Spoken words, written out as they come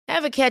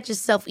Ever catch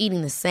yourself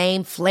eating the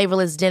same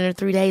flavorless dinner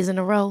 3 days in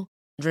a row?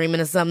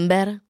 Dreaming of something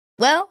better?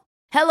 Well,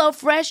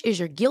 HelloFresh is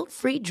your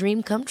guilt-free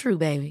dream come true,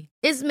 baby.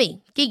 It's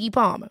me, Keke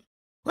Palmer.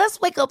 Let's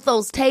wake up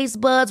those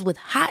taste buds with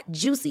hot,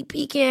 juicy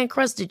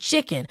pecan-crusted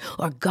chicken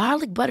or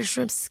garlic butter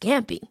shrimp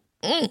scampi.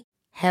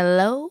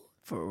 Hello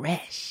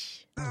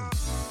Fresh.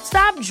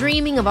 Stop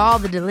dreaming of all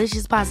the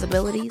delicious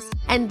possibilities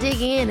and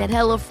dig in at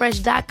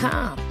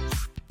HelloFresh.com.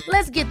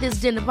 Let's get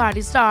this dinner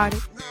party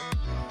started.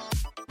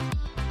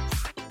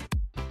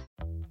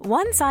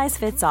 One size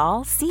fits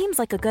all seems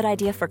like a good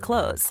idea for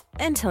clothes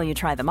until you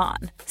try them on.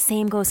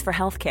 Same goes for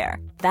healthcare.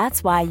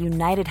 That's why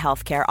United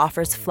Healthcare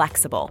offers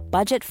flexible,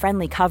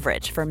 budget-friendly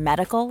coverage for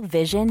medical,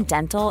 vision,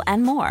 dental,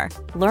 and more.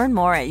 Learn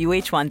more at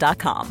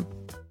UH1.com.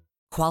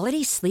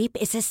 Quality sleep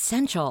is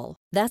essential.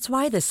 That's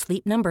why the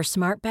Sleep Number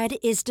Smart Bed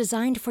is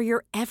designed for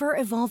your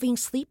ever-evolving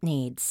sleep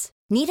needs.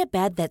 Need a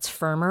bed that's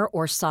firmer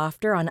or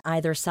softer on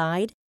either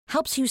side?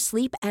 Helps you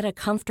sleep at a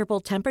comfortable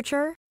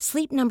temperature?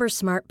 Sleep Number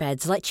Smart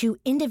Beds let you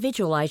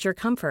individualize your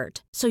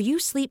comfort so you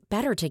sleep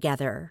better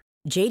together.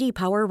 JD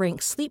Power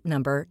ranks Sleep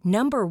Number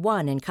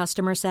 #1 in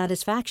customer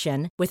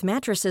satisfaction with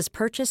mattresses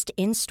purchased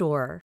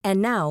in-store.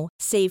 And now,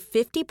 save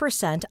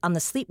 50% on the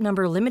Sleep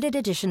Number Limited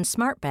Edition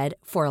Smart Bed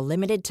for a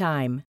limited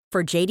time.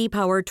 For JD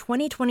Power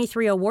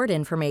 2023 award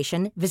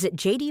information,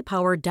 visit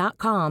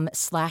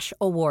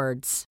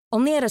jdpower.com/awards.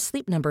 Only at a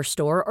Sleep Number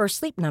store or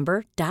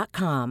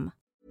sleepnumber.com.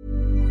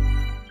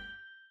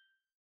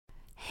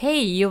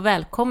 Hej och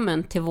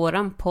välkommen till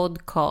våran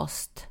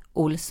podcast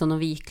Olsson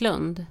och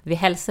Wiklund. Vi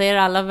hälsar er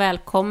alla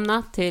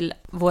välkomna till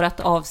vårat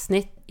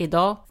avsnitt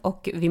idag,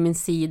 och vid min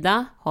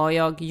sida har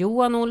jag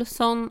Johan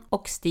Olsson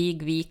och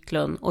Stig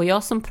Wiklund, och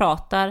jag som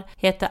pratar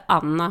heter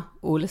Anna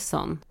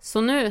Olsson.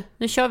 Så nu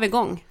kör vi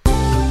igång.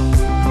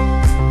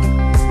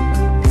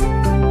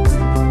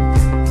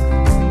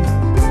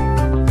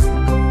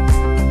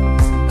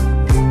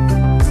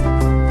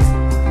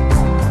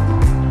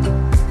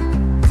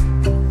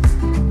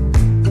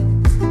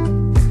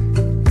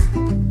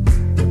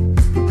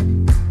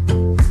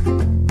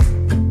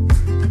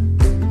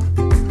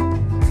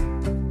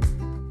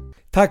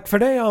 Tack för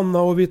det,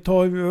 Anna, och vi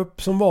tar ju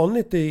upp som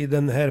vanligt i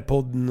den här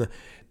podden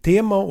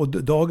tema, och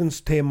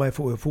dagens tema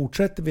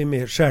fortsätter vi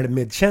med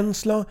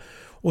självmedkänsla,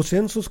 och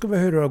sen så ska vi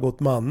höra hur det har gått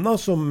med Anna,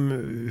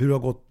 hur det har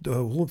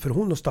gått för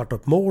hon har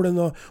startat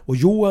målen, och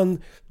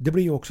Johan, det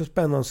blir ju också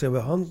spännande att se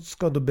vad han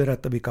ska då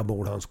berätta vilka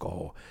mål han ska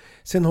ha.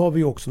 Sen har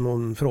vi också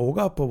någon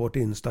fråga på vårt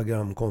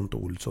Instagramkonto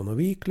Olsson och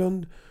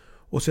Wiklund,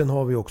 och sen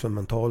har vi också en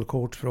mental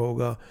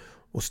coachfråga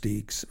och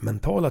Stigs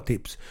mentala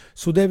tips.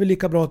 Så det är väl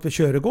lika bra att vi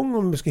kör igång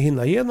om vi ska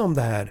hinna igenom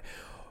det här.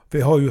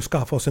 Vi har ju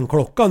skaffat oss en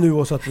klocka nu,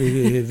 och så att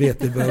vi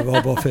vet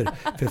vad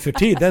för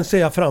tid. Den ser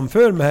jag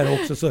framför mig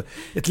här också. Så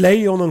ett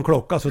lejon och en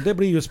klocka, så det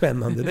blir ju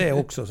spännande det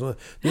också. Så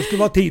det ska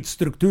vara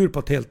tidsstruktur på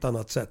ett helt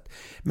annat sätt.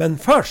 Men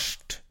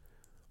först,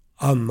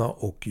 Anna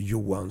och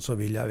Johan, så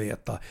vill jag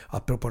veta,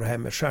 apropå det här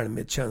med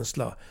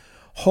självmedkänsla.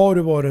 Har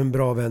du varit en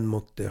bra vän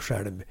mot dig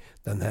själv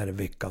den här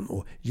veckan,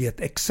 och ge ett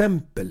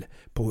exempel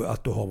på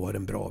att du har varit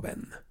en bra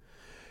vän?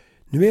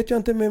 Nu vet jag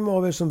inte vem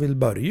av er som vill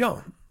börja.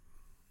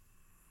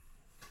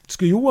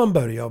 Ska Johan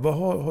börja?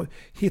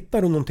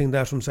 Hittar du någonting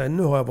där som säger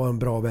nu har jag varit en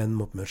bra vän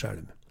mot mig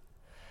själv?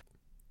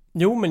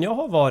 Jo, men jag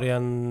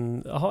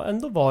har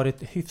ändå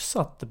varit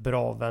hyfsat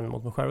bra vän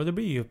mot mig själv, och det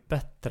blir ju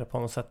bättre på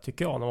något sätt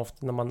tycker jag.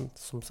 När man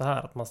som så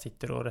här, att man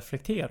sitter och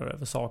reflekterar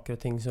över saker och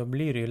ting, så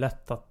blir det ju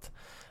lätt att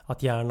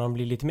hjärnan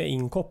blir lite mer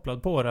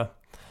inkopplad på det.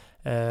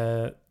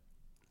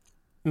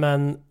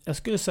 Men jag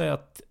skulle säga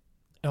att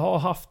jag har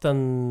haft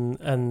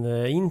en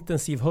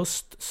intensiv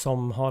höst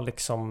som har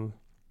liksom,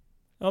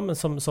 ja, men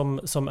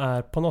som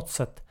är på något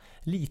sätt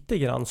lite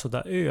grann så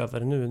där över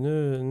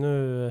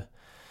nu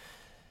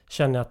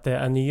känner jag att det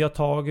är nya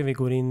tag. Vi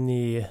går in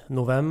i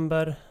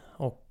november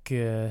och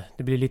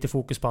det blir lite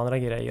fokus på andra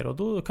grejer, och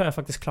då kan jag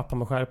faktiskt klappa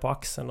mig själv på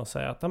axeln och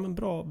säga att ja, men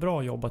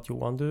bra jobbat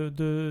Johan,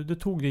 du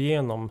tog dig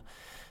igenom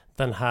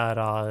den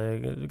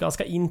här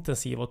ganska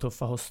intensiva och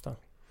tuffa hösten.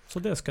 Så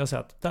det ska jag säga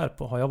att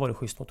därpå har jag varit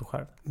schysst mot dig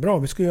själv. Bra,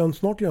 vi ska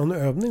snart göra en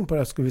övning på det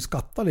här. Ska vi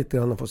skatta lite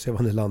grann och få se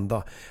var ni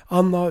landar.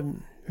 Anna,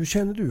 hur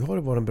känner du? Har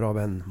du varit en bra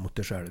vän mot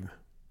dig själv?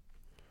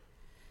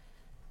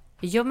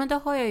 Ja, men det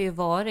har jag ju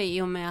varit.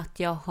 I och med att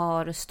jag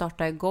har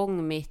startat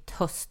igång mitt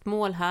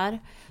höstmål här,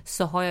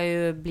 så har jag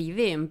ju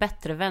blivit en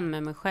bättre vän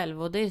med mig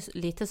själv. Och det är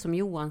lite som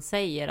Johan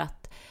säger,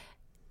 att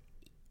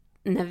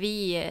när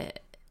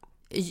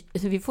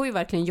vi får ju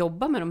verkligen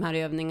jobba med de här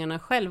övningarna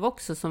själv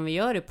också, som vi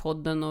gör i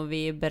podden, och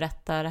vi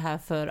berättar det här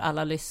för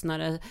alla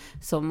lyssnare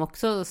som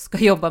också ska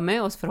jobba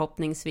med oss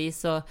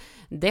förhoppningsvis. Och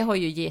det har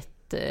ju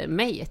gett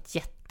mig ett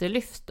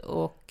jättelyft,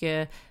 och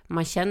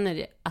man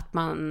känner att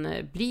man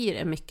blir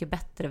en mycket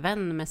bättre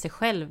vän med sig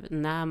själv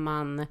när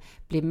man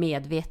blir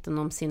medveten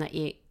om sina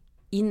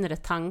inre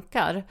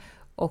tankar.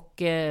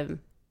 Och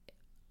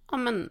ja,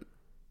 men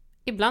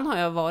ibland har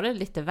jag varit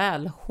lite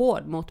väl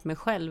hård mot mig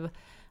själv,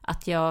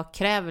 att jag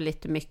kräver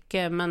lite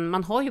mycket, men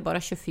man har ju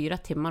bara 24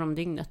 timmar om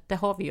dygnet. Det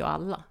har vi ju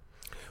alla.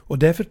 Och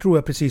därför tror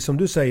jag, precis som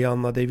du säger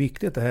Anna, det är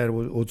viktigt det här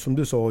och som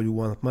du sa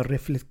Johan, att man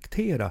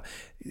reflekterar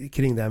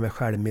kring det här med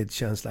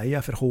självmedkänsla. Är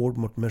jag för hård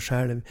mot mig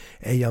själv?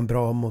 Är jag en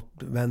bra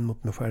vän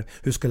mot mig själv?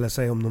 Hur skulle jag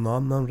säga om någon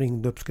annan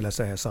ringde upp? Skulle jag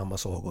säga samma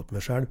sak åt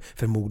mig själv?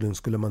 Förmodligen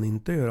skulle man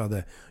inte göra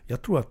det.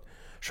 Jag tror att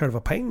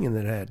själva poängen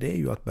i det här, det är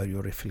ju att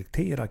börja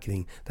reflektera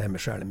kring det här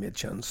med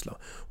självmedkänsla.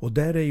 Och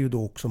där är ju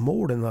då också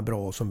målen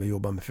bra som vi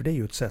jobbar med, för det är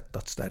ju ett sätt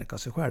att stärka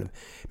sig själv.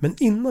 Men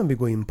innan vi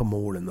går in på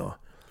målen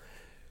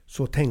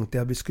så tänkte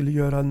jag att vi skulle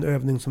göra en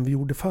övning som vi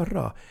gjorde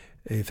förra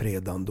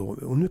fredagen då.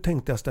 Och nu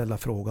tänkte jag ställa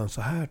frågan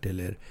så här till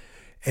er.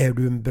 Är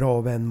du en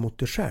bra vän mot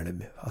dig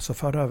själv? Alltså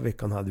förra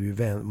veckan hade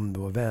vi om du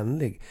var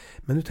vänlig.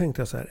 Men nu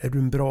tänkte jag så här, är du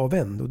en bra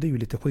vän? Och det är ju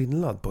lite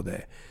skillnad på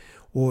det.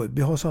 Och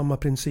vi har samma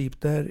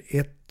princip där.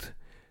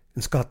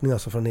 En skattning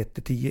alltså från 1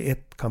 till 10.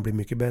 1 kan bli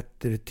mycket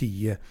bättre,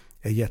 10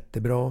 är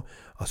jättebra.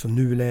 Alltså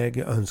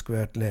nuläge,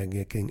 önskvärt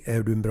läge kring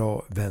är du en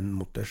bra vän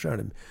mot dig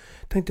själv.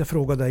 Tänkte jag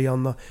fråga dig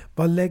Anna,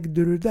 vad lägger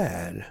du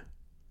där?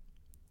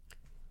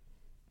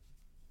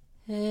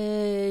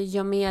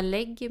 Ja, men jag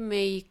lägger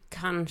mig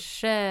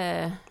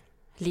kanske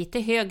lite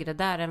högre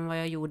där än vad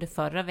jag gjorde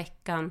förra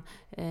veckan.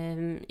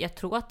 Jag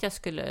tror att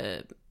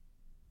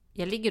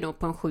jag ligger nog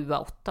på en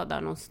 7-8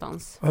 där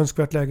någonstans.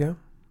 Önskvärt läge?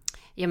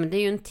 Ja, men det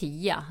är ju en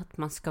 10 att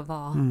man ska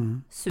vara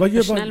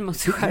supersnäll mot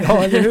sig själv.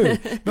 Ja, eller hur?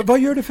 Men vad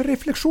gör du för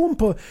reflektion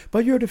på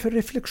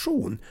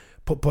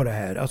det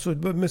här? Alltså,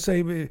 vad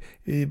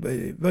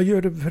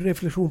gör du för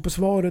reflektion på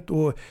svaret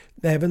och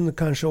även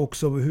kanske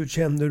också hur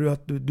känner du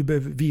att du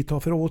behöver vidta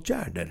för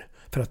åtgärder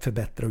för att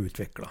förbättra och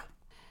utveckla?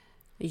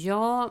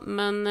 Ja,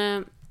 men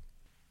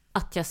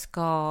att jag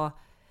ska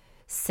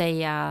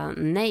säga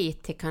nej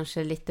till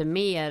kanske lite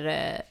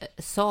mer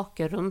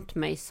saker runt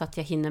mig så att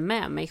jag hinner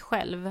med mig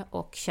själv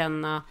och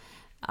känna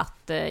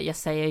att jag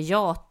säger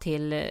ja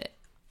till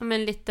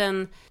en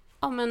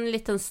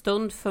liten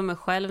stund för mig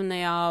själv när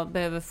jag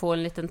behöver få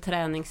en liten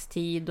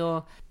träningstid.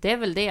 Och det är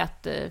väl det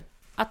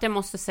att jag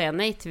måste säga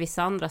nej till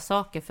vissa andra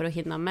saker för att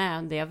hinna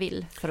med det jag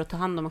vill, för att ta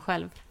hand om mig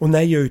själv. Och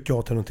nej är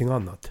ja till någonting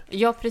annat.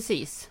 Ja,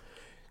 precis.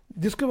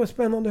 Det skulle vara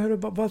spännande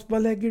att höra,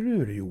 vad lägger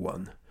du det,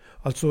 Johan?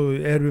 Alltså,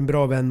 är du en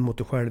bra vän mot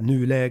dig själv?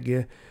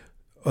 Nuläge,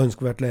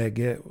 önskvärt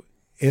läge.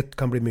 1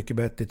 kan bli mycket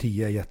bättre,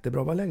 10 är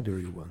jättebra. Vad lägger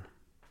du, Johan?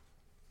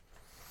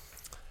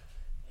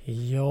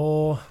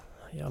 Ja,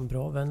 jag är en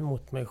bra vän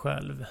mot mig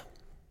själv.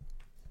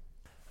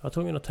 Jag var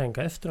tvungen att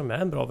tänka efter om jag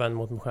är en bra vän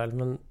mot mig själv.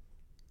 Men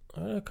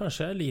det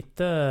kanske är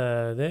lite...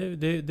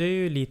 Det är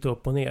ju lite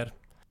upp och ner.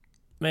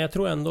 Men jag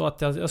tror ändå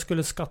att jag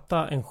skulle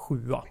skatta en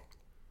 7.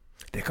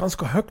 Det är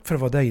ganska högt för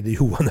att vara dig, det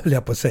Johan, höll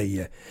jag på att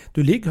säga.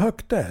 Du ligger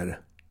högt där.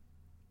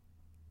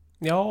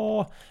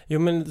 Ja, jo,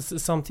 men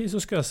samtidigt så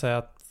ska jag säga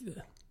att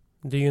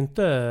det är ju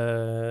inte...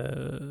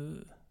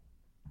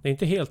 Det är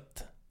inte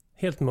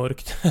helt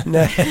mörkt.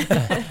 Nej.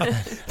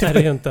 Det är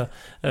det ju inte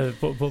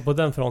på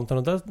den fronten.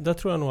 Och där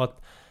tror jag nog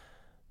att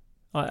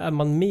är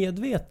man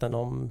medveten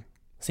om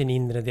sin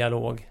inre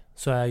dialog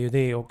så är ju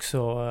det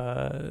också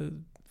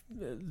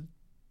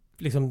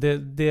liksom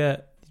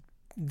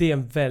det är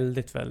en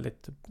väldigt,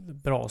 väldigt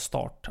bra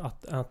start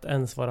att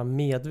ens vara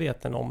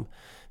medveten om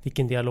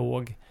vilken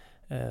dialog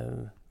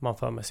man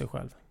för med sig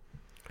själv.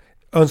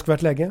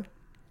 Önskvärt läge?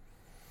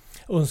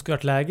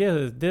 Önskvärt läge,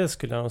 det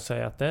skulle jag nog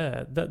säga att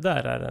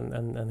där är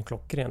en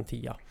klockren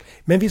 10.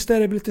 Men visst är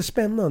det lite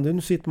spännande.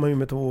 Nu sitter man ju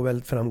med 2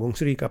 väldigt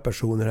framgångsrika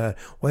personer här.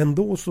 Och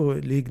ändå så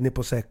ligger ni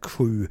på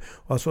 6-7.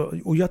 Alltså,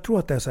 och jag tror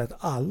att det är så att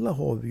alla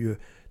har ju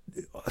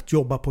att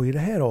jobba på i det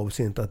här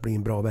avseendet att bli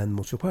en bra vän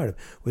mot sig själv.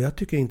 Och jag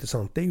tycker det är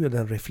intressant. Det är ju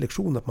den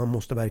reflektion att man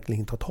måste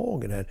verkligen ta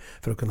tag i det här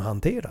för att kunna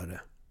hantera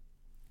det.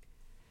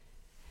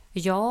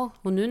 Ja,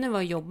 och nu när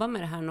vi jobbar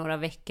med det här några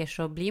veckor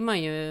så blir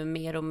man ju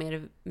mer och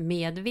mer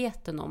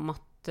medveten om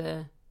att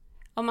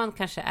om man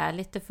kanske är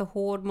lite för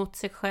hård mot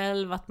sig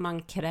själv, att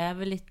man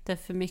kräver lite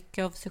för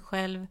mycket av sig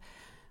själv.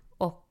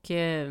 Och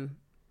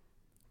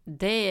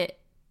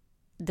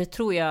det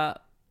tror jag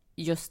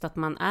just att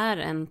man är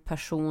en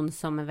person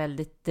som är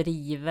väldigt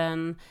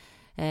driven.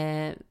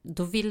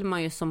 Då vill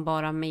man ju som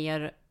bara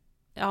mer,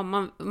 ja,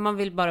 man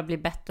vill bara bli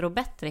bättre och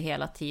bättre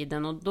hela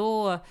tiden, och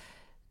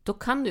då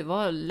kan det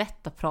vara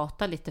lätt att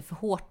prata lite för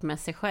hårt med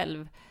sig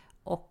själv.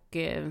 Och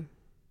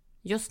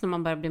just när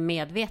man börjar bli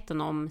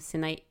medveten om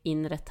sina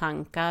inre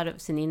tankar,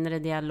 sin inre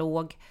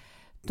dialog,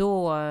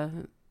 då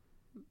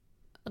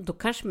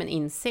kanske man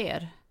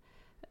inser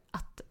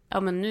att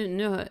ja, men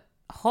nu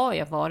har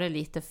jag varit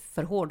lite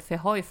för hård, för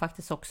jag har ju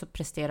faktiskt också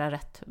presterat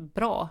rätt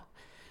bra.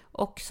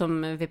 Och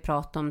som vi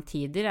pratade om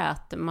tidigare,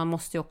 att man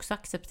måste ju också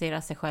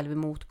acceptera sig själv i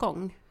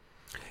motgång.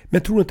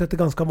 Men tror du inte att det är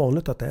ganska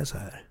vanligt att det är så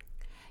här?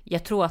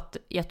 Jag tror att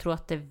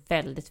det är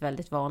väldigt,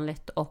 väldigt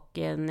vanligt. Och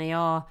när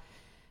jag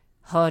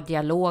hör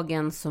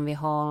dialogen som vi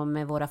har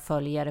med våra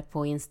följare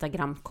på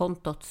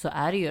Instagram-kontot, så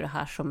är det ju det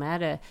här som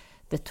är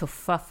det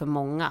tuffa för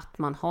många, att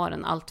man har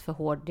en allt för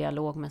hård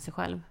dialog med sig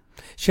själv.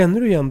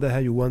 Känner du igen det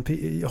här, Johan?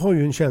 Jag har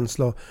ju en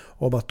känsla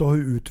av att du har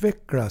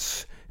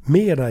utvecklats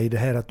mera i det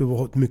här, att du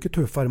var mycket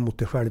tuffare mot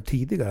dig själv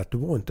tidigare, att du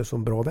var inte så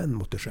bra vän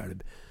mot dig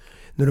själv.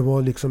 när du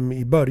var liksom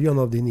i början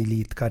av din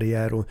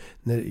elitkarriär och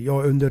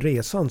under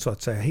resan så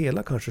att säga,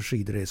 hela kanske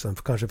skidresan,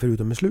 kanske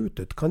förutom i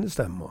slutet, kan det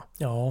stämma?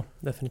 Ja,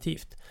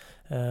 definitivt.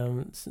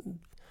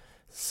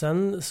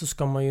 Sen så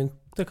ska man ju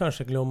inte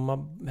kanske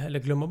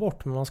glömma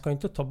bort, men man ska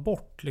inte ta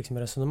bort liksom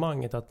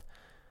resonemanget att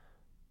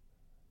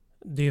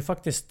det är ju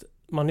faktiskt,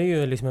 man är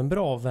ju liksom en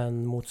bra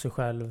vän mot sig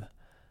själv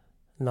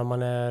när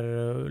man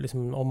är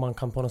liksom, om man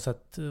kan på något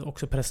sätt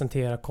också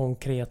presentera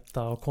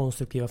konkreta och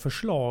konstruktiva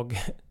förslag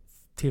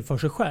för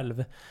sig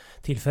själv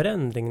till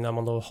förändring när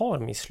man då har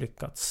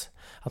misslyckats.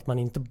 Att man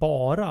inte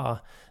bara,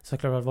 så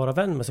klart att vara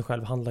vän med sig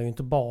själv handlar ju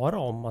inte bara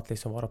om att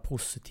liksom vara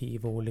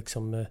positiv och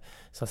liksom,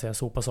 så att säga,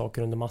 sopa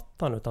saker under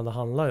mattan, utan det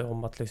handlar ju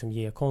om att liksom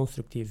ge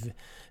konstruktiv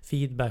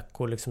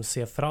feedback och liksom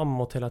se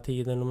framåt hela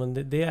tiden.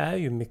 Men det är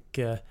ju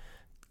mycket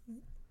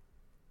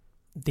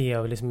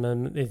det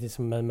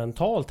liksom en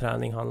mental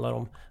träning handlar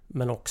om,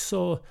 men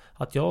också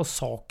att jag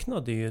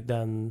saknade ju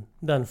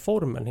den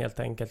formen helt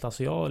enkelt.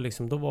 Alltså jag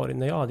liksom, då var det,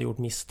 när jag hade gjort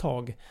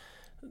misstag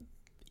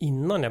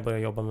innan jag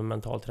började jobba med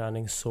mental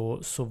träning,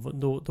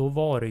 då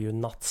var det ju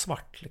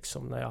nattsvart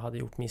liksom. När jag hade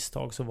gjort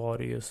misstag så var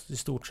det ju i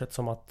stort sett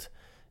som att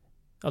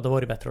då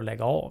var det bättre att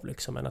lägga av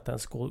liksom, än att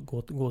ens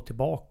gå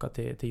tillbaka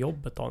till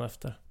jobbet dagen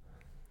efter.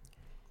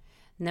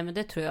 Nej, men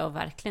det tror jag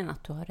verkligen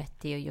att du har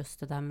rätt i, just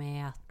det där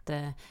med att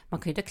man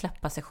kan ju inte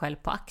klappa sig själv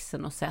på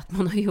axeln och säga att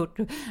man har gjort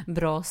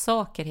bra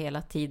saker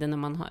hela tiden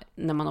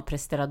när man har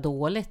presterat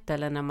dåligt,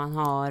 eller när man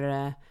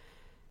har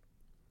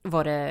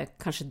varit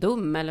kanske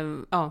dum,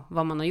 eller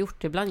vad man har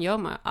gjort.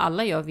 Ibland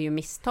alla gör vi ju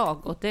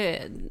misstag, och det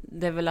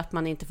är väl att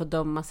man inte får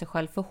döma sig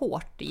själv för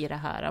hårt i det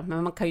här.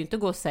 Men man kan ju inte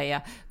gå och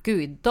säga,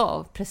 gud,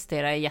 idag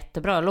presterar jag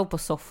jättebra, jag låg på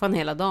soffan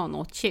hela dagen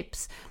och åt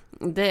chips.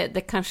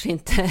 Det kanske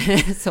inte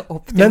är så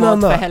optimalt. Men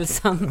Anna, för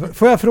hälsan.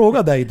 Får jag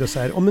fråga dig då så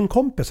här, om en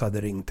kompis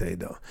hade ringt dig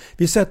då?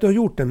 Vi säger att du har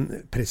gjort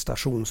en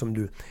prestation som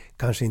du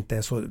kanske inte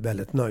är så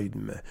väldigt nöjd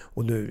med,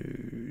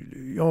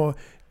 och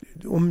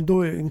om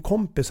då en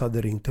kompis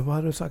hade ringt, vad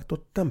hade du sagt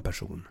åt den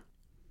personen?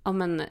 Ja,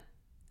 men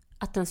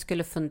att den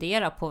skulle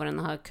fundera på vad den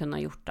har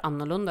kunnat gjort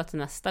annorlunda till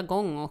nästa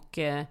gång, och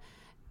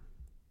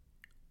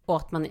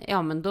att man,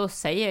 men då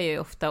säger jag ju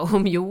ofta,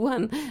 om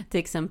Johan till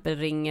exempel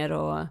ringer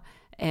och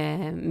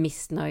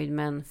missnöjd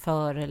med en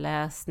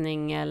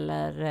föreläsning,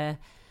 eller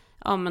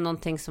men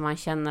någonting som man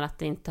känner att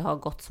det inte har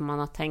gått som man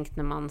har tänkt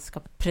när man ska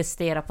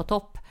prestera på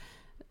topp,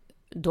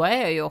 då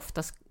är jag ju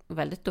oftast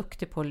väldigt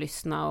duktig på att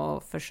lyssna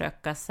och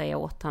försöka säga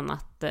åt han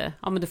att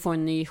men du får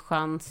en ny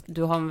chans,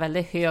 du har en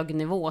väldigt hög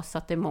nivå, så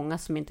att det är många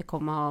som inte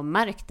kommer ha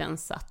märkt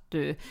ens att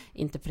du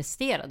inte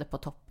presterade på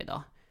topp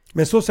idag.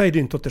 Men så säger du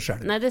inte åt dig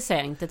själv? Nej, det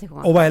säger jag inte till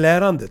honom. Och vad är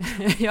lärandet?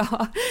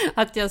 Ja,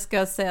 att jag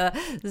ska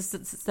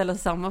ställa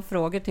samma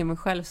frågor till mig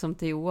själv som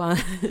till Johan.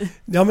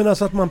 Ja, men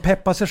alltså att man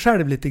peppar sig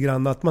själv lite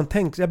grann. Att man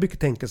tänker, jag brukar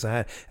tänka så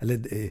här,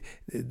 eller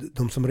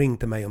de som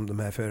ringde mig om de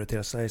här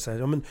företeelserna säger så här,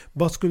 ja men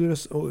vad skulle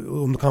du,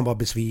 om du kan vara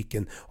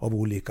besviken av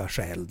olika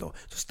skäl då,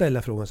 så ställer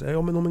jag frågan så här,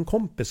 ja men om en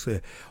kompis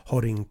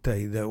har ringt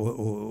dig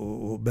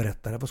och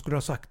berättar, vad skulle du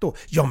ha sagt då?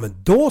 Ja,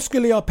 men då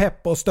skulle jag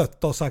peppa och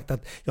stötta och sagt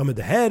att ja men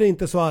det här är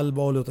inte så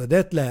allvarligt, och det är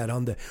ett lärande.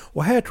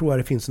 Och här tror jag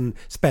det finns en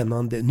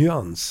spännande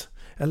nyans.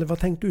 Eller vad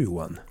tänkte du,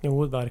 Johan?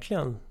 Jo,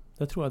 verkligen.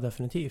 Det tror jag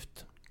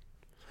definitivt.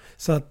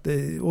 Så att,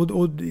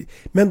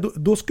 men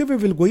då ska vi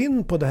väl gå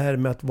in på det här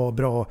med att vara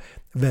bra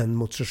vän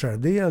mot sig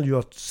själv. Det gäller ju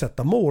att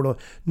sätta mål. Och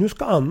nu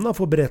ska Anna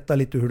få berätta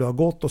lite hur det har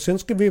gått. Och sen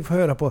ska vi få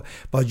höra på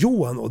vad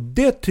Johan, och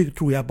det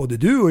tror jag både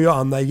du och jag,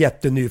 Anna, är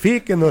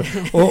jättenyfiken.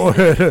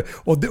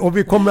 Och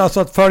vi kommer alltså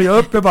att följa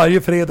upp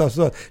varje fredag.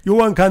 Så att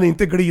Johan kan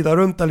inte glida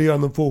runt eller göra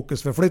någon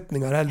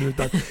fokusförflyttningar heller.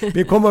 Utan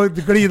vi kommer att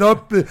glida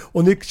upp,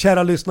 och ni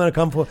kära lyssnare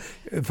kan få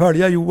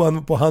följa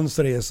Johan på hans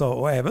resa,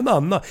 och även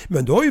Anna.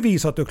 Men du har ju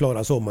visat att du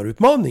klarar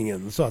sommarutmaningen.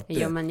 Så att,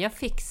 ja, men jag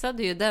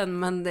fixade ju den,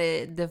 men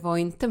det var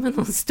inte med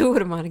någon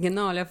stor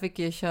marginal. Jag fick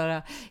ju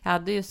jag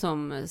hade ju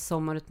som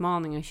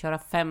sommarutmaning att köra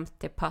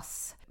 50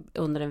 pass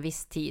under en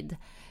viss tid.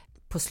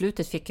 På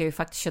slutet fick jag ju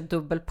faktiskt köra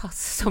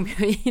dubbelpass som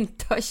jag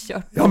inte har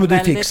kört. Ja, men du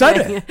fixade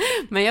det.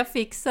 Men jag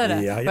fixade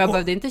det. Ja, och jag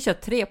behövde inte köra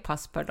 3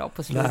 pass per dag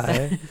på slutet.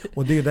 Nej,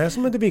 och det är det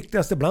som är det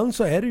viktigaste. Ibland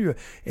så är det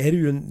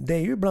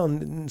ju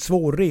ibland en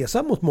svår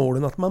resa mot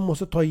målen. Att man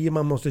måste ta i,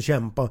 man måste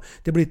kämpa.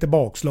 Det blir lite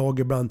bakslag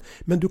ibland.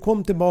 Men du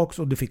kom tillbaks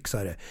och du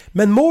fixade det.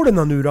 Men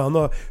målen nu då,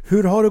 Anna,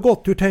 hur har det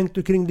gått? Hur tänkte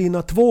du kring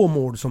dina 2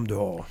 mål som du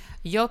har?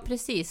 Ja,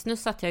 precis. Nu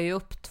satte jag ju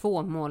upp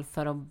 2 mål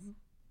för att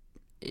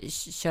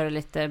köra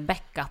lite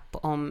backup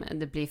om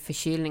det blir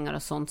förkylningar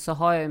och sånt, så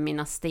har jag ju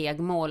mina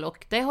stegmål,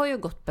 och det har ju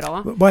gått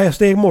bra. Vad är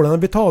stegmålen?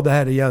 Vi tar det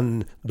här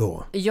igen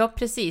då. Ja,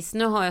 precis.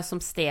 Nu har jag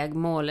som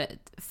stegmål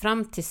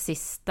fram till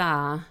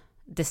sista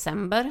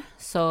december,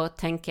 så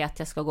tänker jag att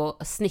jag ska gå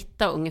och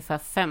snitta ungefär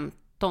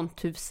 15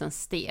 000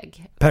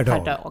 steg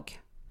per dag.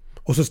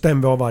 Och så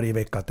stämmer vi av varje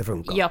vecka att det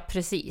funkar. Ja,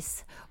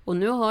 precis. Och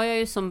nu har jag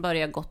ju som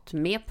börjat gått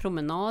med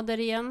promenader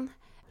igen.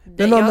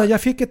 Men Anna,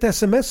 jag fick ett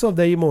sms av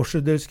dig i morse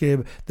där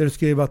du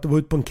skrev att du var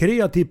ute på en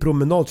kreativ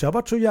promenad, så jag har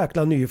varit så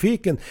jäkla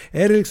nyfiken.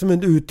 Är det liksom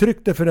en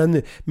uttryck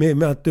för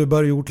med att du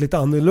bara gjort lite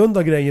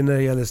annorlunda grejer när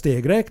det gäller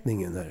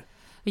stegräkningen här?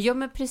 Ja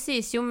men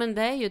precis, jo men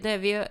det är ju det.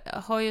 Vi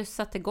har ju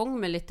satt igång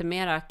med lite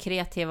mera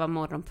kreativa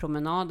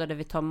morgonpromenader där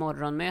vi tar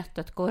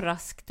morgonmötet, går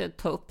raskt,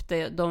 ta upp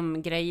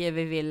de grejer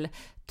vi vill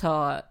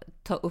ta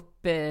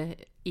upp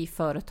i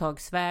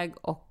företagsväg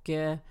och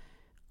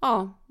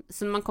ja,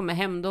 så när man kommer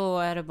hem då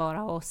är det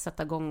bara att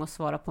sätta igång och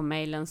svara på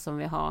mejlen som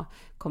vi har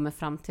kommit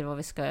fram till vad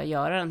vi ska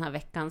göra den här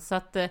veckan. Så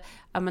att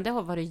ja, men det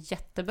har varit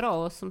jättebra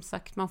och som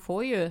sagt man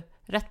får ju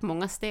rätt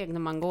många steg när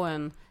man går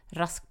en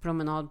rask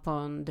promenad på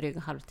en dryg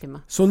halvtimme.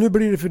 Så nu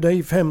blir det för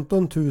dig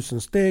 15 000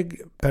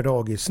 steg per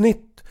dag i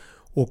snitt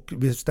och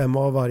vi stämmer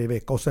av varje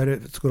vecka och så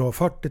ska du ha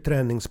 40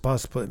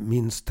 träningspass på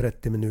minst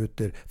 30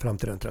 minuter fram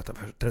till den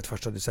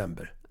 31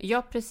 december.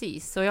 Ja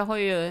precis, och jag har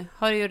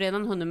ju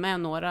redan hunnit med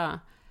några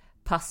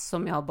pass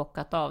som jag har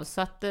bockat av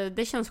så att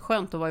det känns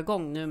skönt att vara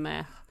igång nu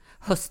med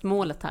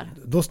höstmålet här.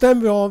 Då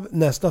stämmer vi av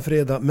nästa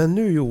fredag, men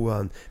nu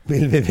Johan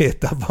vill vi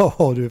veta vad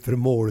har du för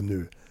mål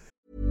nu?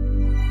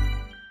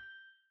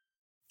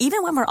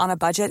 Even when we're on a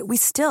budget, we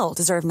still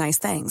deserve nice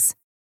things.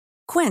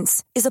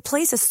 Quince is a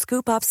place to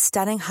scoop up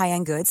stunning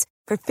high-end goods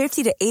for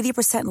 50 to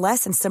 80%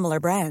 less than similar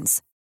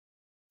brands.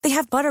 They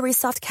have buttery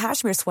soft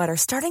cashmere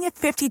sweaters starting at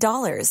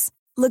 $50,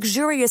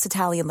 luxurious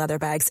Italian leather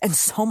bags, and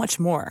so much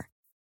more.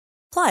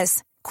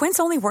 Plus, Quince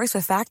only works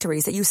with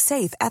factories that use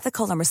safe,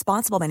 ethical, and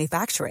responsible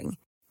manufacturing.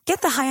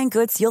 Get the high-end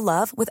goods you'll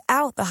love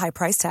without the high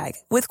price tag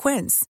with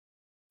Quince.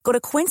 Go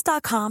to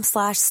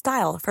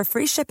quince.com/style for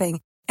free shipping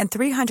and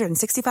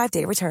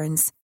 365-day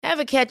returns.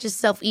 Ever catch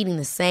yourself eating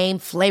the same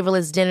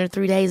flavorless dinner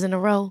 3 days in a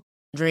row?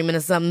 Dreaming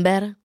of something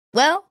better?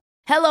 Well,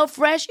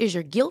 HelloFresh is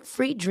your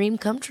guilt-free dream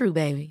come true,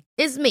 baby.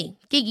 It's me,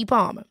 Keke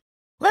Palmer.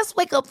 Let's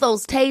wake up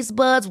those taste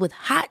buds with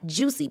hot,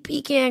 juicy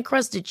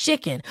pecan-crusted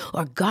chicken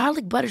or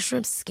garlic butter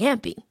shrimp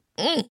scampi.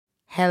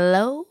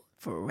 Hello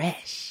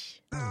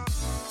Fresh.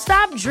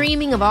 Stop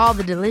dreaming of all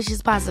the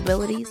delicious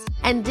possibilities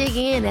and dig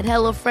in at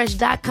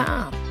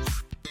HelloFresh.com.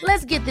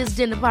 Let's get this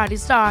dinner party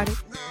started.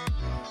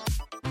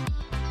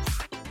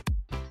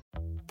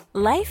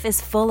 Life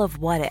is full of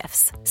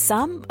what-ifs.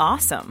 Some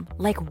awesome,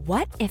 like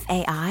what if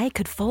AI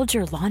could fold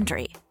your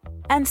laundry?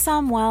 And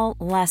some, well,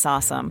 less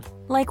awesome,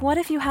 like what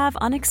if you have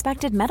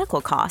unexpected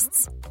medical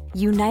costs?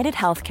 United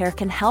Healthcare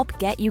can help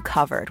get you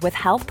covered with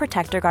Health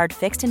Protector Guard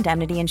fixed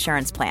indemnity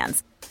insurance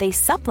plans. They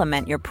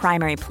supplement your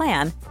primary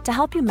plan to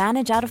help you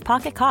manage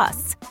out-of-pocket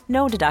costs.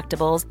 No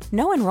deductibles,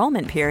 no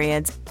enrollment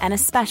periods, and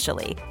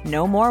especially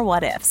no more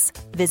what-ifs.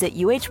 Visit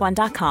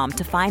uh1.com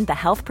to find the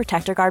Health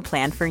Protector Guard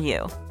plan for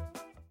you.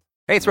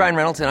 Hey, it's Ryan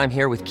Reynolds, and I'm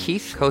here with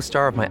Keith,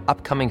 co-star of my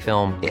upcoming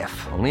film,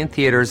 If, only in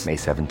theaters May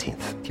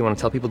 17th. Do you want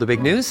to tell people the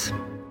big news?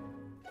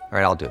 All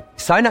right, I'll do it.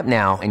 Sign up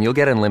now and you'll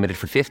get unlimited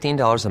for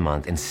 $15 a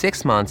month and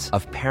 6 months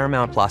of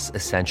Paramount Plus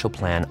Essential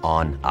Plan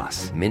on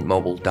us.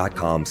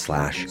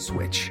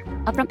 MintMobile.com/switch.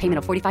 Upfront payment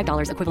of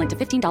 $45 equivalent to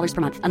 $15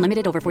 per month.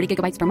 Unlimited over 40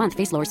 gigabytes per month.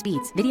 Face lower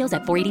speeds. Videos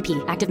at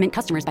 480p. Active Mint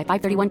customers by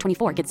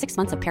 531.24 get 6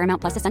 months of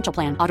Paramount Plus Essential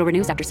Plan. Auto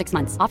renews after 6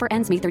 months. Offer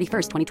ends May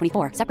 31st,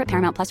 2024. Separate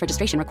Paramount Plus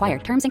registration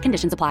required. Terms and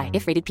conditions apply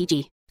if rated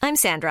PG. I'm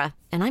Sandra,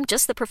 and I'm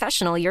just the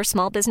professional your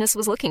small business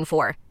was looking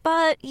for.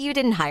 But you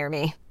didn't hire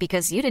me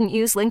because you didn't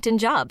use LinkedIn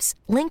Jobs.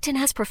 LinkedIn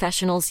has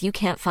professionals you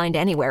can't find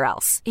anywhere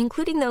else,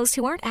 including those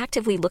who aren't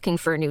actively looking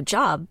for a new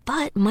job,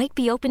 but might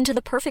be open to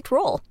the perfect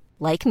role,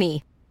 like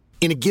me.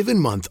 In a given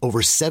month,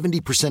 over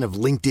 70%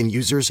 of LinkedIn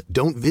users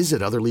don't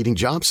visit other leading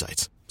job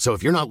sites. So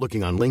if you're not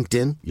looking on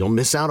LinkedIn, you'll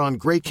miss out on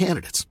great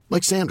candidates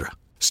like Sandra.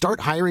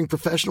 Start hiring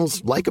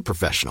professionals like a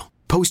professional.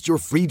 Post your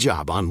free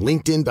job on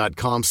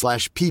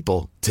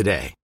linkedin.com/people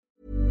today.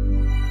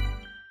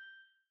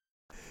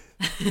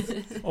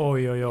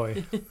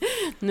 Oj.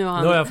 Nu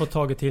har jag fått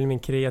tagit till min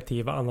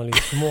kreativa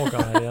analysförmåga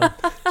här igen.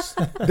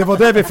 Det var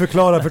det vi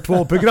förklarade för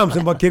 2 program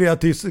som var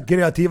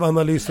kreativ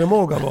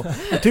analysförmåga var.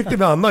 Jag tyckte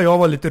vi Anna och jag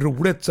var lite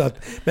roligt så att,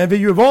 men vi är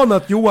ju vana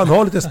att Johan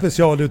har lite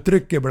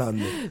specialuttryck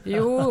ibland.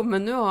 Jo,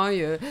 men nu har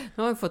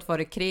jag fått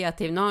vara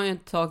kreativ. Nu har jag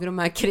inte tagit de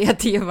här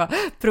kreativa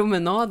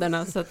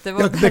promenaderna så att det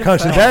var det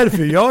kanske är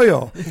därför,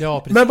 ja.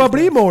 Precis. Men vad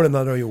blir målen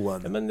då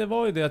Johan? Ja, men det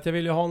var ju det att jag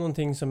vill ju ha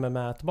någonting som är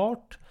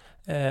mätbart.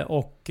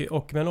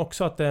 Men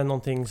också att det är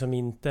någonting som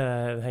inte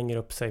hänger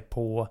upp sig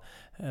på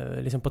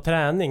liksom på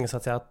träning så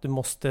att säga, att du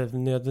måste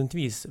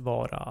nödvändigtvis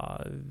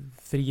vara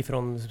fri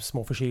från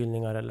små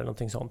förkylningar eller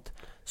någonting sånt.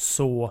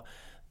 Så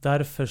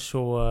därför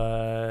så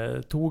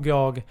tog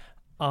jag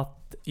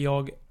att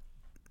jag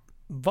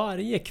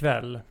varje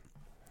kväll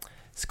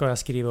ska jag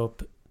skriva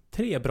upp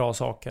 3 bra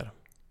saker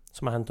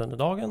som har hänt under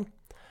dagen,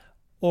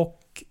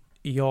 och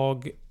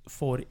jag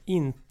får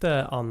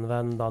inte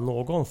använda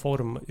någon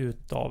form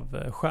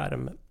utav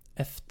skärm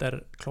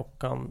efter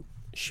klockan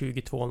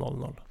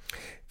 22.00.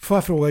 Får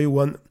jag fråga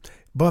Johan,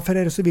 varför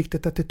är det så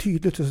viktigt att det är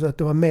tydligt så att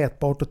det var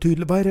mätbart och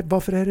tydligt?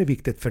 Varför är det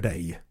viktigt för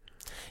dig?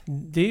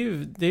 Det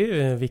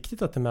är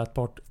viktigt att det är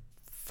mätbart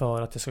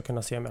för att jag ska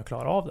kunna se om jag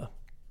klarar av det.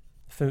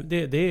 För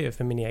det är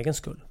för min egen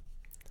skull.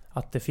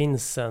 Att det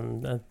finns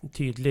en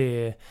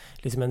tydlig,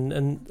 liksom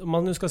om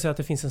man nu ska säga att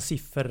det finns en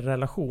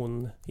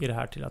sifferrelation i det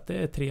här till att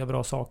det är 3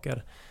 bra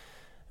saker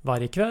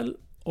varje kväll.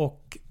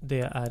 Och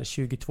det är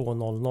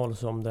 22.00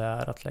 som det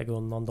är att lägga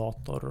undan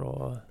dator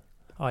och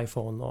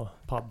iPhone och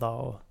padda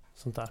och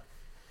sånt där.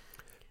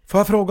 Får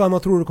jag fråga, Anna,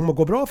 tror du det kommer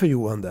gå bra för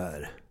Johan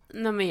där?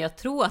 Nej, men jag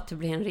tror att det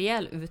blir en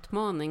rejäl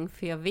utmaning,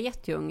 för jag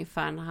vet ju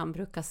ungefär när han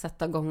brukar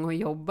sätta igång och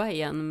jobba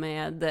igen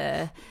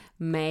med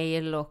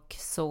mail och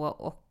så,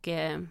 och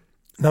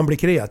när han blir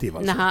kreativ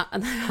alltså?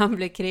 När han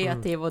blir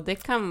kreativ, och det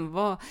kan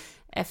vara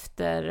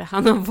efter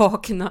han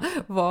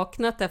har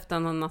vaknat efter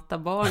han har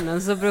nattat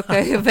barnen, så brukar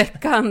jag ju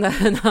väcka han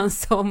där när han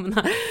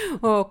somnar,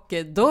 och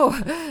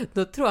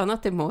då tror han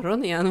att det är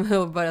morgon igen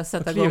och börjar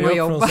sätta igång och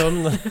jobba.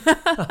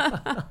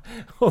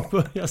 Och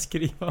börja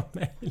skriva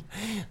mejl.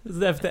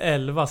 Efter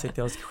 11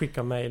 sitter jag och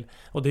skickar mejl.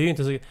 Och det är ju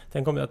inte så...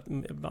 Tänk om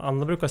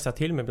Anna brukar säga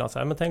till mig ibland så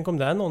här, men tänk om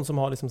det är någon som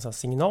har liksom så här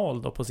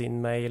signal då på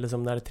sin mejl,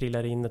 som när det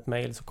trillar in ett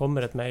mejl så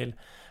kommer ett mejl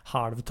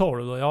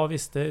 11:30. Ja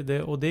visst,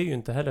 och det är ju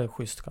inte heller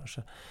schysst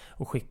kanske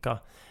att skicka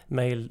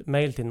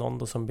mejl till någon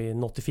då som blir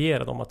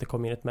notifierad om att det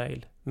kommer in ett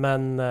mejl.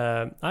 Men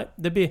nej,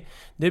 det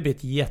blir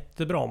ett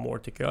jättebra mål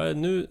tycker jag.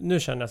 Nu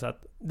känner jag så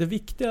att det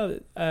viktiga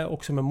är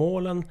också med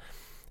målen,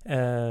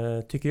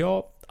 tycker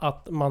jag,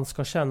 att man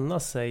ska känna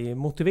sig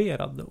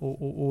motiverad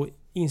och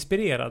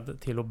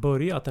inspirerad till att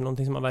börja. Att det är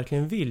någonting som man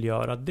verkligen vill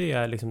göra. Det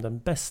är liksom den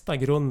bästa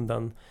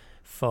grunden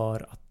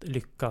för att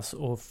lyckas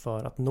och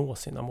för att nå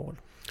sina mål.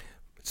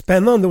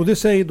 Spännande, och det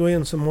säger då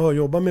en som har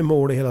jobbat med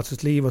mål i hela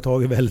sitt liv och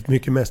tagit väldigt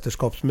mycket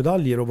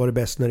mästerskapsmedaljer och varit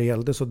bäst när det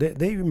gällde. Så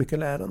det är ju mycket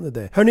lärande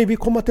det. Hörrni, vi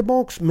kommer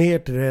tillbaks mer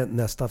till det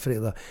nästa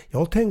fredag.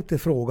 Jag tänkte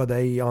fråga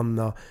dig,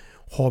 Anna,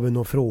 har vi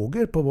några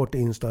frågor på vårt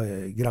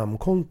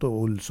Instagramkonto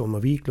Olsson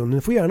och Wiklund?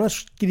 Ni får gärna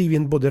skriva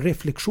in både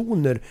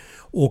reflektioner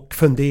och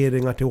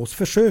funderingar till oss.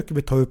 Försöker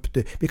vi ta upp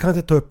det. Vi kan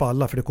inte ta upp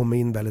alla för det kommer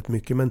in väldigt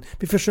mycket, men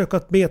vi försöker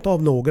att beta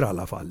av några i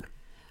alla fall.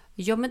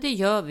 Ja, men det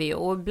gör vi,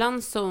 och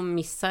ibland så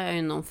missar jag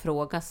ju någon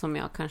fråga som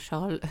jag kanske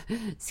har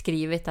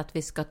skrivit att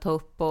vi ska ta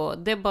upp, och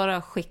det är bara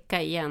att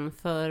skicka igen,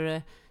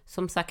 för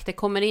som sagt det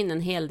kommer in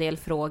en hel del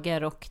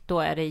frågor, och då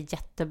är det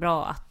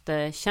jättebra att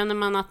känner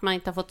man att man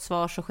inte har fått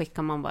svar så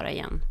skickar man bara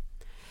igen.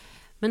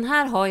 Men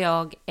här har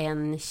jag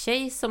en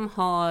tjej som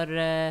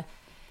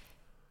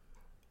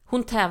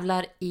hon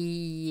tävlar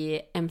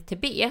i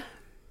MTB,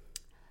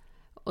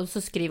 och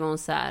så skriver hon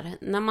så här: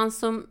 när man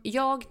som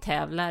jag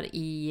tävlar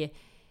i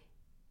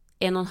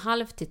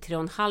 1,5 till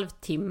 3,5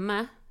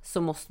 timme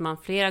så måste man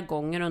flera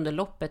gånger under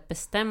loppet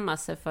bestämma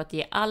sig för att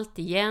ge allt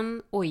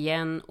igen och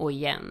igen och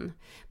igen.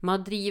 Man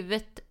har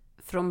drivit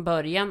från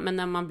början, men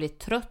när man blir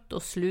trött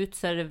och slut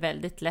så är det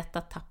väldigt lätt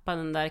att tappa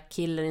den där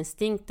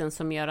killerinstinkten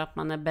som gör att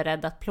man är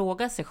beredd att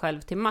plåga sig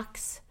själv till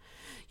max.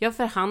 Jag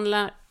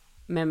förhandlar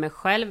med mig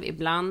själv,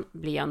 ibland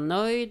blir jag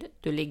nöjd,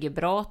 du ligger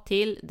bra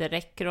till, det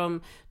räcker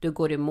om du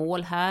går i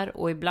mål här,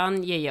 och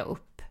ibland ger jag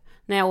upp.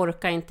 När jag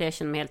orkar inte, jag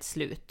känner mig helt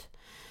slut.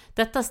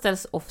 Detta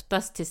ställs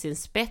oftast till sin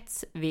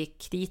spets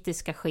vid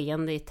kritiska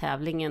skeende i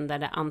tävlingen, där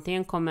det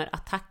antingen kommer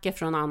attacker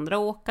från andra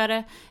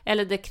åkare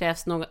eller det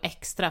krävs något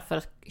extra för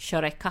att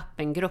köra ikapp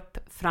en grupp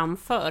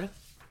framför.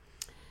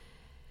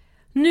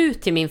 Nu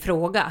till min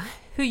fråga.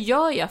 Hur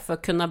gör jag för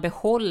att kunna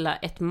behålla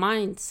ett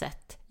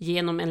mindset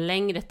genom en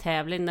längre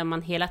tävling där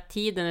man hela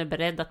tiden är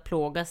beredd att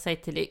plåga sig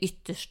till det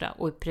yttersta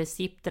och i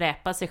princip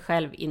dräpa sig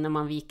själv innan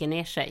man viker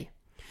ner sig?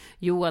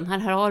 Johan,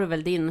 här har du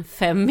väl din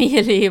 5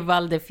 mil i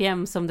Val de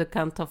Fiemme som du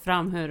kan ta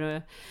fram.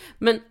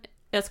 Men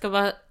jag ska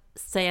bara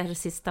säga det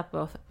sista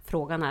på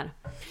frågan här.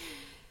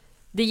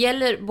 Det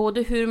gäller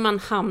både hur man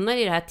hamnar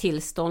i det här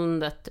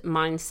tillståndet,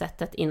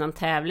 mindsetet innan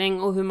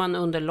tävling, och hur man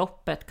under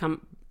loppet kan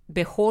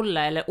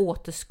behålla eller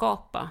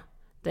återskapa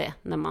det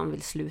när man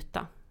vill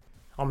sluta.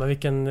 Ja, men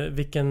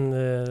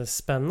vilken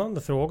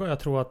spännande fråga.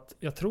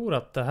 Jag tror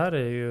att det här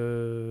är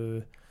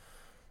ju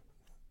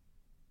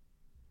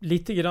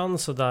lite grann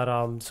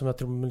sådär som jag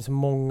tror liksom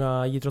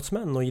många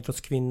idrottsmän och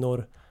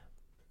idrottskvinnor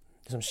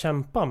liksom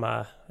kämpar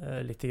med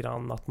lite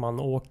grann. Att man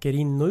åker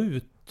in och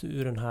ut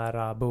ur den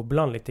här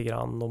bubblan lite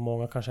grann, och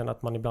många kan känna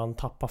att man ibland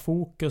tappar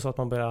fokus, att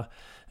man börjar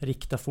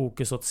rikta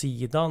fokus åt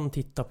sidan,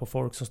 titta på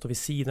folk som står vid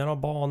sidan av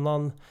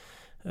banan.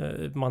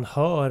 Man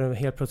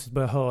helt plötsligt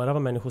börjar höra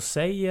vad människor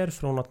säger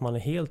från att man är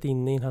helt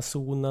inne i den här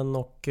zonen,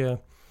 och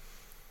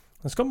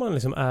då ska man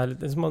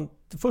liksom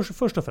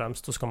först och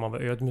främst då ska man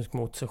vara ödmjuk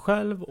mot sig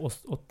själv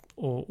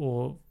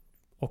och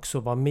också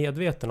vara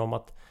medveten om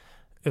att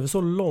över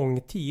så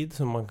lång tid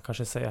som man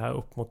kanske säger här,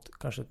 upp mot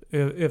kanske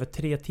över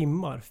 3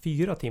 timmar,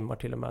 4 timmar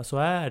till och med, så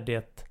är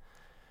det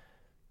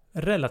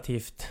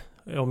relativt,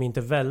 om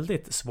inte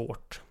väldigt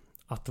svårt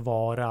att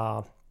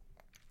vara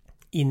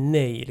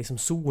inne i liksom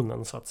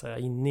zonen så att säga,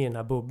 inne i den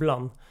här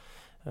bubblan.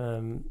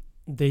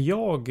 Det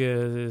jag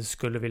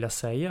skulle vilja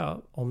säga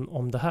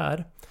om det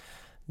här,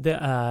 det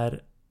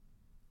är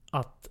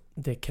att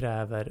det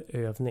kräver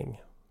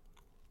övning.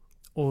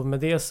 Och med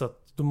det så att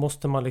då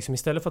måste man liksom,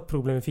 istället för att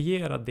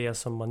problemifiera det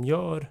som man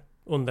gör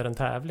under en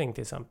tävling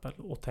till exempel,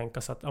 och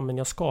tänka sig att ja, men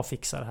jag ska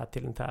fixa det här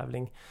till en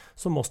tävling,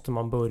 så måste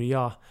man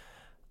börja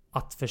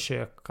att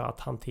försöka att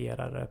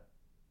hantera det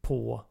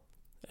på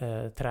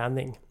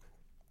träning.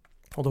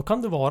 Och då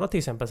kan det vara till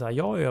exempel så här,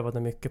 jag övade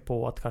mycket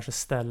på att kanske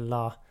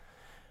ställa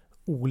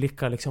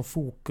olika liksom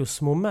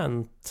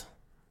fokusmoment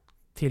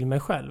till mig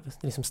själv.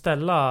 Liksom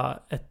ställa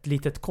ett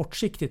litet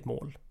kortsiktigt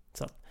mål.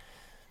 Så att,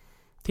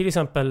 till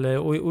exempel,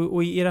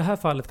 och i det här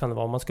fallet kan det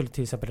vara om man skulle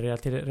till exempel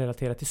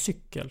relatera till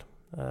cykel.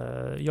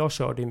 Jag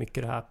körde ju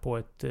mycket det här på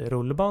ett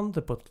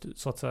rullband,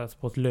 så att säga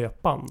på ett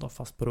löpband då,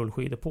 fast på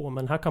rullskidor på.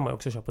 Men här kan man ju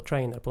också köra på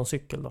trainer på en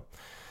cykel då.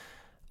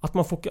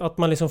 Att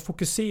man liksom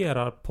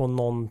fokuserar på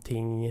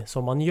någonting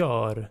som man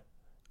gör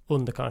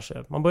under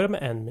kanske, man börjar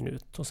med 1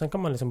 minut och sen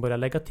kan man liksom börja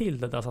lägga till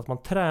det där så att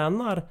man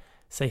tränar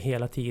sig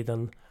hela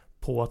tiden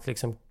på att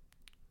liksom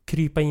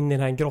krypa in i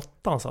den här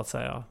grottan så att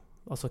säga.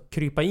 Alltså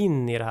krypa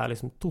in i det här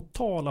liksom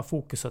totala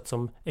fokuset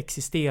som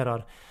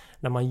existerar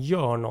när man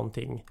gör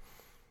någonting.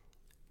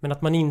 Men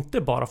att man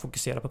inte bara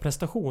fokuserar på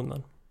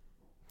prestationen.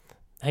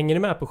 Hänger ni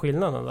med på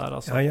skillnaden där?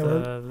 Alltså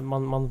att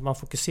man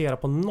fokuserar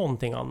på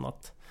någonting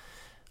annat.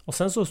 Och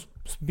sen så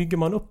bygger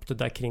man upp det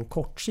där kring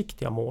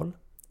kortsiktiga mål.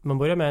 Man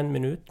börjar med 1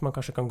 minut, man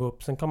kanske kan gå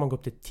upp, sen kan man gå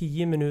upp till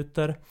 10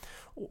 minuter.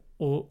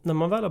 Och när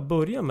man väl har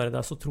börjat med det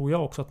där så tror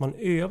jag också att man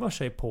övar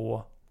sig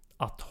på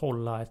att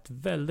hålla ett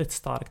väldigt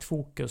starkt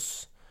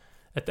fokus.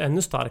 Ett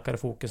ännu starkare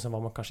fokus än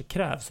vad man kanske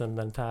krävs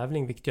under en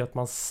tävling. Vilket gör att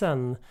man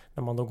sen,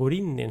 när man då går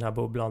in i den här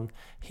bubblan,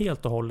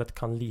 helt och hållet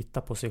kan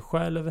lita på sig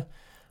själv.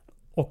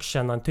 Och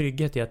känna en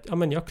trygghet i att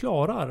jag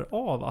klarar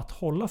av att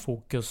hålla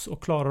fokus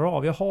och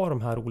jag har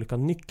de här olika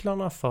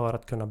nycklarna för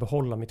att kunna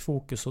behålla mitt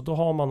fokus. Och då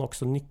har man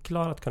också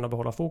nycklar att kunna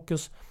behålla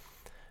fokus.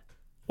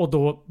 Och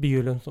då blir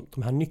ju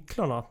de här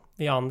nycklarna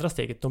i andra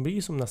steget, de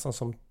blir ju nästan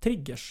som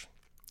triggers.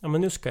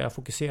 Nu ska jag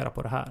fokusera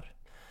på det här.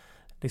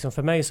 Liksom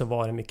för mig så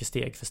var det mycket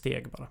steg för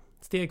steg bara.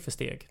 Steg för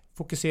steg.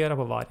 Fokusera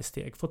på varje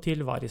steg. Få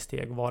till varje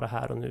steg. Vara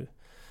här och nu.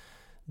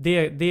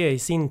 Det i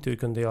sin tur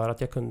kunde göra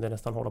att jag kunde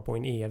nästan hålla på i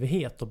en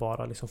evighet och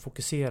bara liksom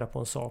fokusera på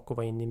en sak och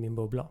vara inne i min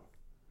bubbla.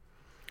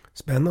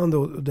 Spännande,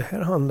 och det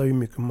här handlar ju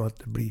mycket om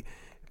att bli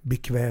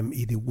bekväm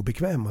i det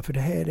obekväma. För det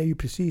här är ju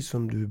precis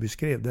som du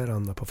beskrev där,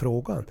 Anna, på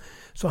frågan.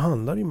 Så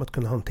handlar det ju om att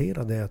kunna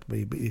hantera det, att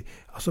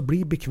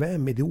bli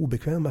bekväm i det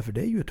obekväma, för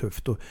det är ju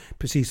tufft. Och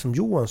precis som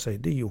Johan säger,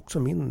 det är ju också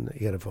min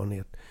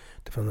erfarenhet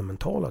från den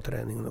mentala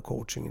träningen och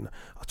coachingen.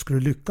 Att skulle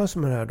lyckas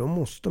med det här, då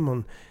måste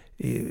man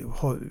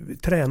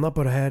träna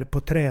på det här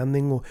på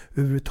träning och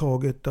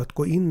överhuvudtaget att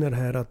gå in i det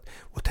här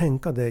och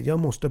tänka det. Jag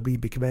måste bli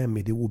bekväm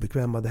i det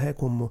obekväma. Det här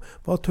kommer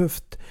att vara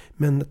tufft,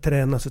 men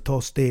träna sig,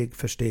 ta steg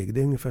för steg.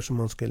 Det är ungefär som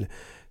man skulle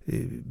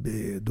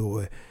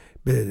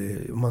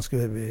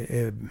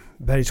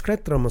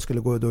bergsklättra, om man skulle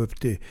gå upp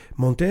till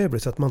Mount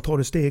Everest, att man tar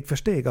det steg för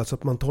steg, alltså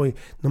att man tar,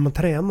 när man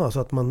tränar, så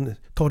att man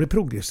tar det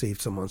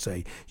progressivt som man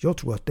säger. Jag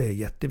tror att det är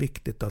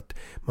jätteviktigt att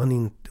man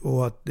inte,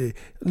 och att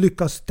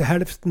lyckas till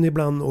hälften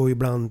ibland, och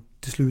ibland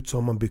till slut så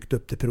har man byggt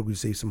upp det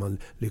progressivt så man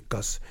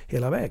lyckas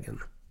hela vägen.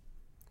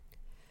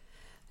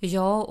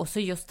 Ja, och så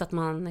just att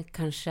man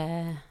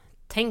kanske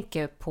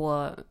tänker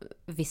på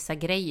vissa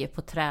grejer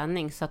på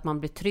träning så att man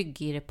blir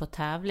trygg i det på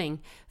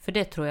tävling. För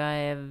det tror jag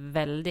är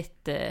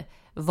väldigt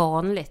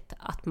vanligt,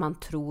 att man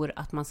tror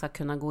att man ska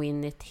kunna gå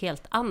in i ett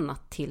helt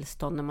annat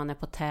tillstånd när man är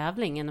på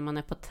tävling än när man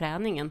är på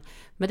träningen.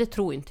 Men det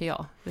tror inte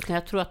jag. Utan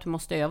jag tror att du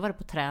måste öva det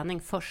på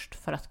träning först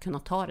för att kunna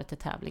ta det till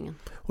tävlingen.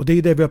 Och det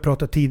är det vi har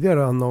pratat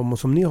tidigare, Anna, om, och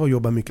som ni har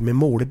jobbat mycket med,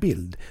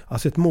 målbild.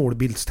 Alltså ett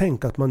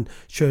målbildstänk, att man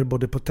kör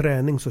både på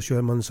träning så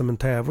kör man som en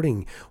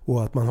tävling.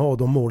 Och att man har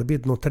de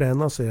målbilden och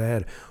tränar sig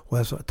där. Och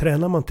alltså,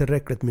 tränar man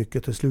tillräckligt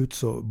mycket till slut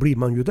så blir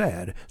man ju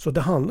där. Så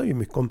det handlar ju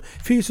mycket om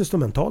fysisk och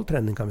mental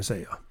träning, kan vi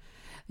säga.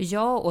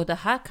 Ja, och det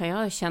här kan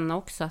jag känna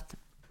också att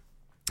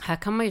här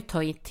kan man ju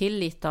ta till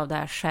lite av det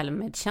här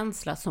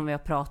självmedkänsla som vi har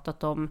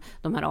pratat om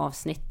de här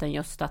avsnitten,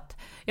 just att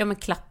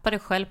klappa dig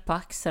själv på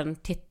axeln,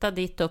 titta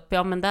dit upp,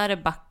 men där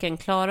är backen,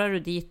 klarar du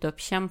dit upp,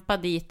 kämpa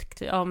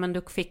dit, men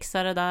du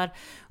fixar det där,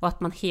 och att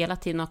man hela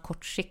tiden har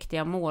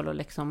kortsiktiga mål och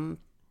liksom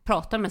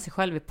pratar med sig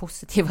själv i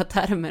positiva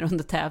termer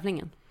under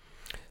tävlingen.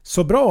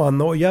 Så bra,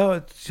 Anna, och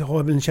jag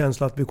har en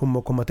känsla att vi kommer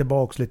att komma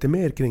tillbaka lite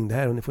mer kring det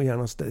här, och ni får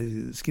gärna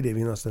skriva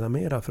in och ställa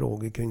mera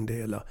frågor kring det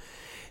hela.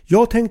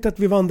 Jag tänkte att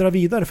vi vandrar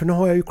vidare, för nu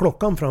har jag ju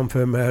klockan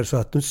framför mig här, så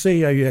att nu ser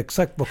jag ju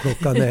exakt vad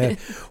klockan är.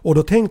 Och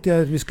då tänkte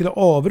jag att vi skulle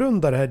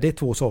avrunda det här. Det är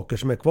 2 saker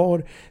som är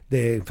kvar.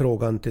 Det är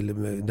frågan till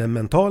den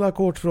mentala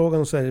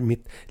coachfrågan, och så är det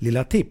mitt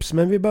lilla tips.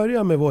 Men vi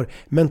börjar med vår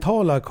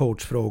mentala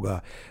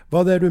coachfråga.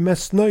 Vad är du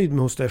mest nöjd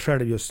med hos dig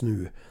själv just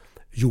nu,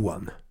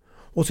 Johan?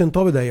 Och sen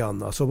tar vi dig,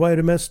 Anna. Så vad är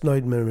du mest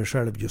nöjd med dig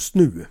själv just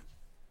nu?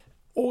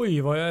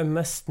 Oj, vad jag är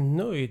mest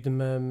nöjd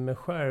med mig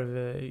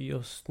själv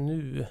just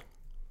nu.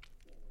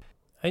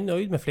 Jag är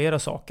nöjd med flera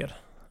saker.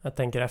 Jag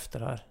tänker efter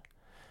här.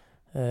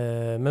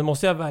 Men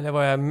måste jag välja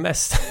vad jag är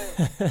mest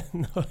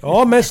nöjd?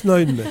 Ja, mest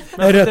nöjd med.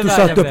 Är det att du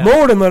satt upp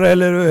målen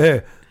eller?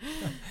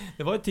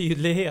 Det var en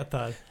tydlighet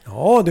här.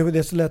 Ja, det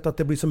är så lätt att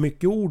det blir så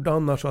mycket ord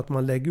annars så att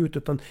man lägger ut.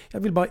 Utan jag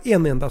vill bara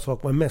en enda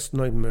sak vara mest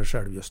nöjd med mig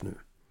själv just nu.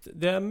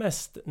 Det jag är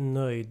mest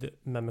nöjd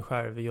med mig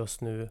själv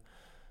just nu,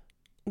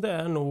 det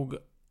är nog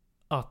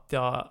att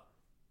jag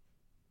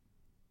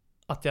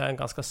är en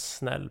ganska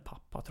snäll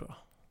pappa, tror jag.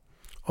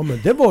 Ja,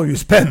 men det var ju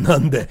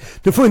spännande.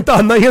 Du får inte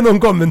Anna ge någon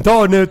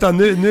kommentar nu, utan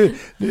nu.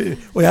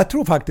 Och jag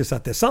tror faktiskt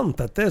att det är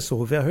sant att det är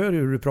så. För jag hör ju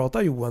hur du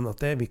pratar, Johan, att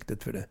det är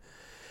viktigt för det.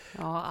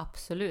 Ja,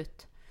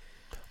 absolut.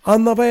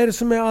 Anna, vad är det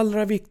som är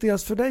allra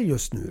viktigast för dig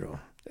just nu då?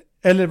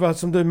 Eller vad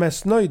som du är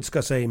mest nöjd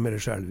ska säga med dig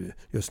själv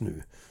just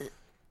nu?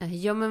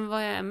 Ja, men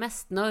vad jag är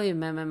mest nöjd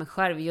med mig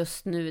själv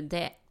just nu,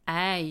 det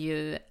är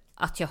ju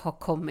att jag har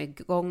kommit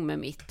igång med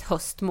mitt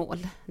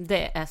höstmål.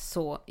 Det är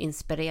så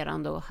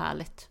inspirerande och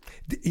härligt.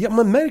 Ja,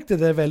 man märkte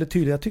det väldigt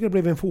tydligt. Jag tycker det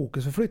blev en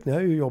fokusförflyttning.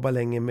 Jag har ju jobbat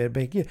länge med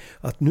bägge.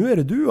 Att nu är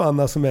det du,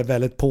 Anna, som är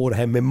väldigt på det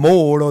här med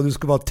mål och du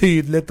ska vara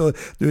tydligt och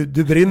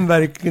du brinner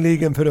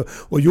verkligen för det.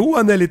 Och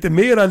Johan är lite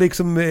mera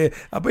liksom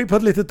på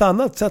ett lite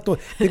annat sätt. Och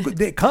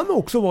det kan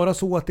också vara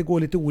så att det går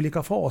lite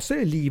olika faser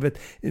i livet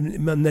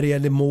när det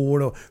gäller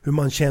mål och hur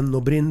man känner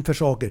och brinner för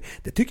saker.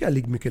 Det tycker jag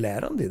ligger mycket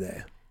lärande i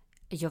det.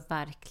 Ja,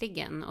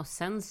 verkligen. Och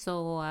sen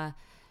så...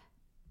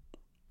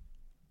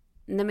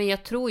 Nej, men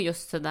jag tror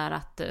just så där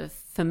att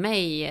för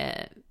mig,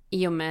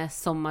 i och med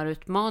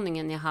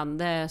sommarutmaningen jag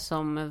hade,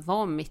 som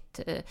var mitt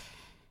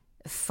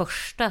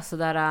första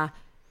sådär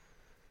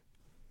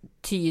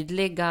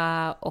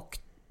tydliga och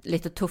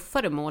lite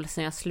tuffare mål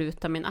sen jag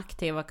slutade min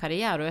aktiva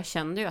karriär. Och jag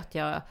kände ju att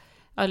jag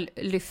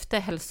lyfte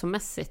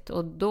hälsomässigt.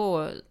 Och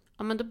då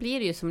blir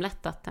det ju som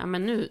lätt att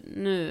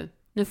nu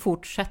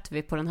fortsätter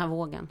vi på den här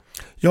vågen.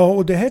 Ja,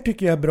 och det här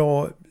tycker jag är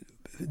bra.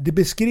 Det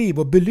beskriver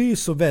och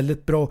belyser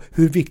väldigt bra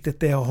hur viktigt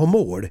det är att ha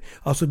mål.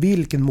 Alltså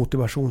vilken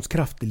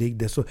motivationskraft det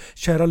ligger. Så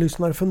kära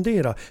lyssnare,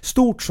 fundera.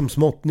 Stort som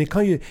smått.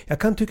 Jag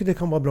kan tycka det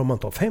kan vara bra om man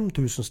tar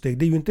 5000 steg.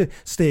 Det är ju inte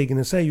stegen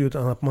i sig,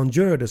 utan att man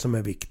gör det som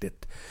är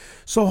viktigt.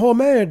 Så ha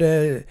med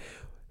det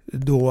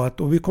då.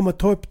 Och vi kommer att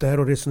ta upp det här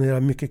och resonera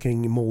mycket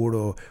kring mål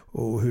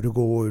och hur det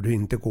går och hur det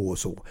inte går och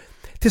så.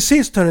 Till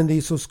sist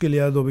hörni, så skulle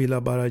jag då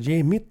vilja bara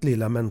ge mitt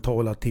lilla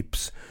mentala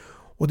tips.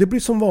 Och det blir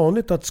som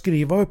vanligt att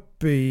skriva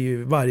upp i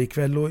varje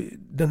kväll. Och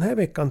den här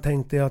veckan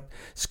tänkte jag att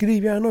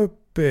skriv gärna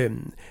upp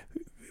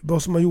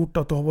vad som har gjort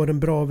att du har varit en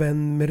bra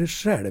vän med dig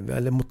själv.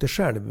 Eller mot dig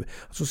själv.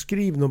 Alltså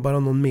skriv nog bara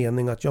någon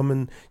mening att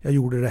jag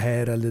gjorde det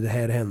här eller det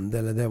här hände.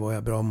 Eller det var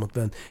jag bra mot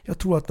vän. Jag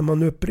tror att när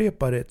man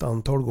upprepar det ett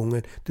antal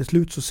gånger, till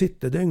slut så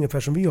sitter det ungefär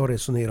som vi har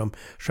resonerat om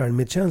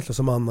självmedkänsla,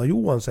 som Anna och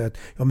Johan säger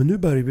att men nu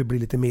börjar vi bli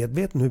lite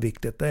medvetna hur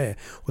viktigt det är.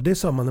 Och det är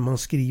samma när man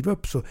skriver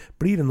upp, så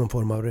blir det någon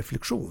form av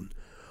reflektion.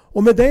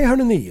 Och med det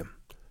hörni,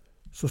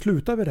 så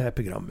slutar vi det här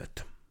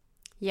programmet.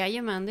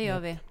 Jajamän, det gör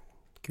vi.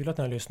 Kul att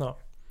ni har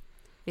lyssnat.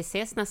 Vi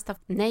ses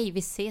vi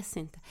ses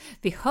inte.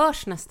 Vi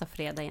hörs nästa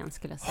fredag igen,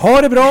 skulle jag säga.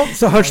 Ha det bra,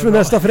 så hörs vi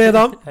nästa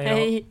fredag.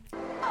 Hej.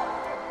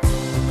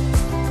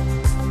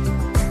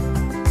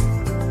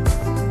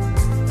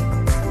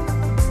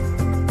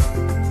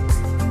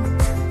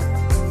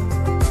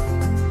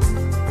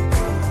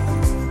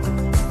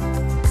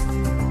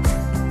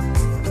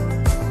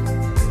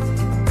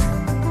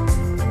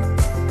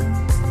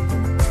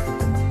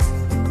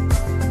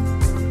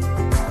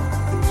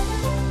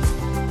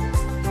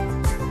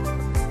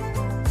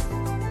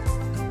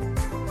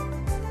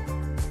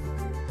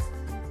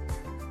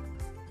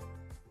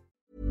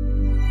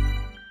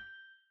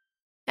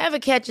 Ever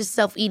catch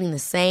yourself eating the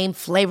same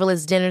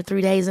flavorless dinner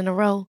 3 days in a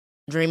row?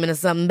 Dreaming of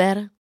something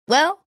better?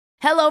 Well,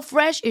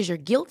 HelloFresh is your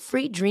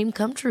guilt-free dream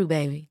come true,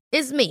 baby.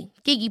 It's me,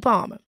 Keke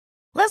Palmer.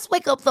 Let's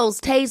wake up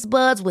those taste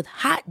buds with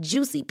hot,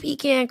 juicy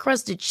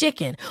pecan-crusted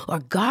chicken or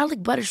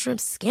garlic butter shrimp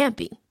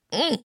scampi.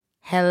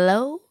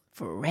 Hello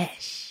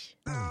Fresh.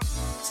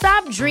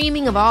 Stop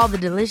dreaming of all the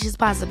delicious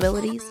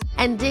possibilities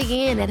and dig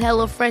in at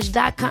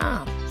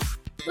HelloFresh.com.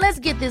 Let's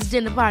get this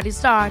dinner party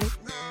started.